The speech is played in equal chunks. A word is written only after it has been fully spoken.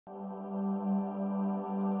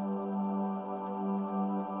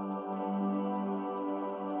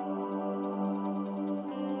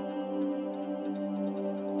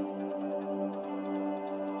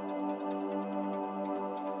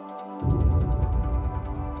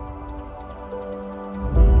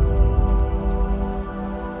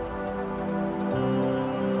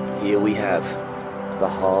Here we have the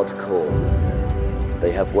hardcore.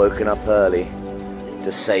 They have woken up early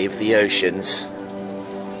to save the oceans.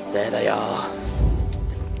 There they are.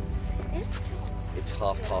 It's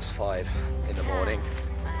 5:30 in the morning.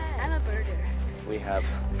 I'm a birder. We have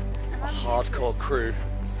a hardcore crew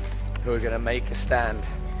who are going to make a stand.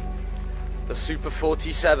 The Super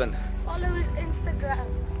 47. Follow his Instagram.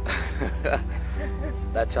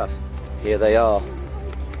 That's tough. Here they are.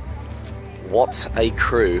 What a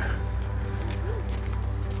crew.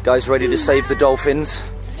 Guys ready to save the dolphins?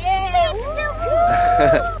 Yeah! Save the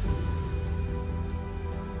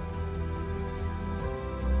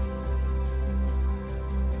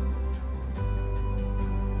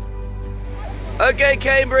dolphins! Okay,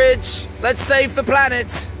 Cambridge, let's save the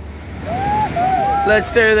planet. Let's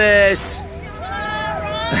do this. Save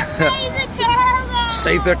the turtles!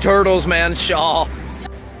 Save the turtles, man, Shaw.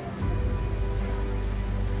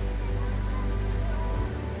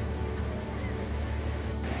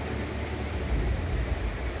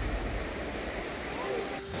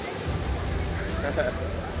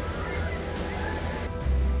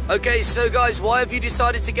 Okay, so guys, why have you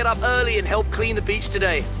decided to get up early and help clean the beach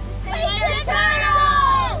today? Save the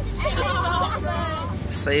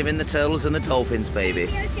turtles! Saving the turtles and the dolphins, baby.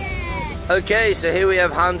 Okay, so here we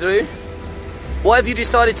have Andrew. Why have you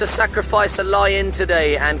decided to sacrifice a lion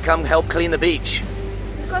today and come help clean the beach?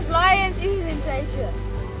 Because lions is in danger.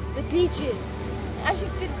 The beach is. As you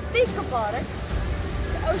can think about it,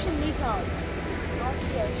 the ocean needs help. Not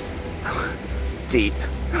the ocean. Deep.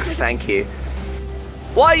 Thank you.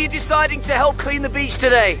 Why are you deciding to help clean the beach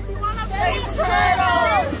today? Save the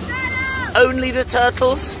turtles! Only the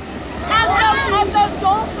turtles? And the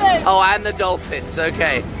dolphins! Oh, and the dolphins,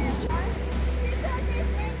 okay.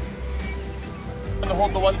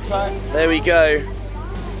 Hold the one side. There we go.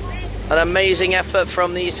 An amazing effort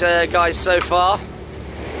from these guys so far.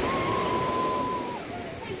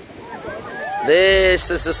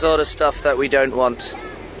 This is the sort of stuff that we don't want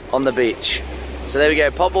on the beach. So there we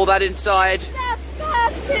go, pop all that inside.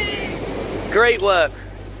 Great work.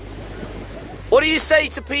 What do you say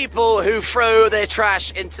to people who throw their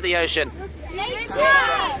trash into the ocean? You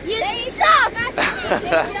suck! You suck!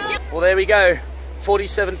 Well, there we go.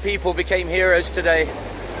 47 people became heroes today.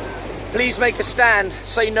 Please make a stand.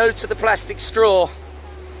 Say no to the plastic straw.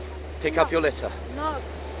 Pick up your litter. No.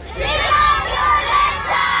 Pick up your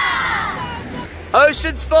litter!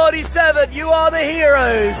 Oceans 47, you are the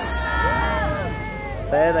heroes.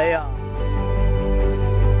 There they are.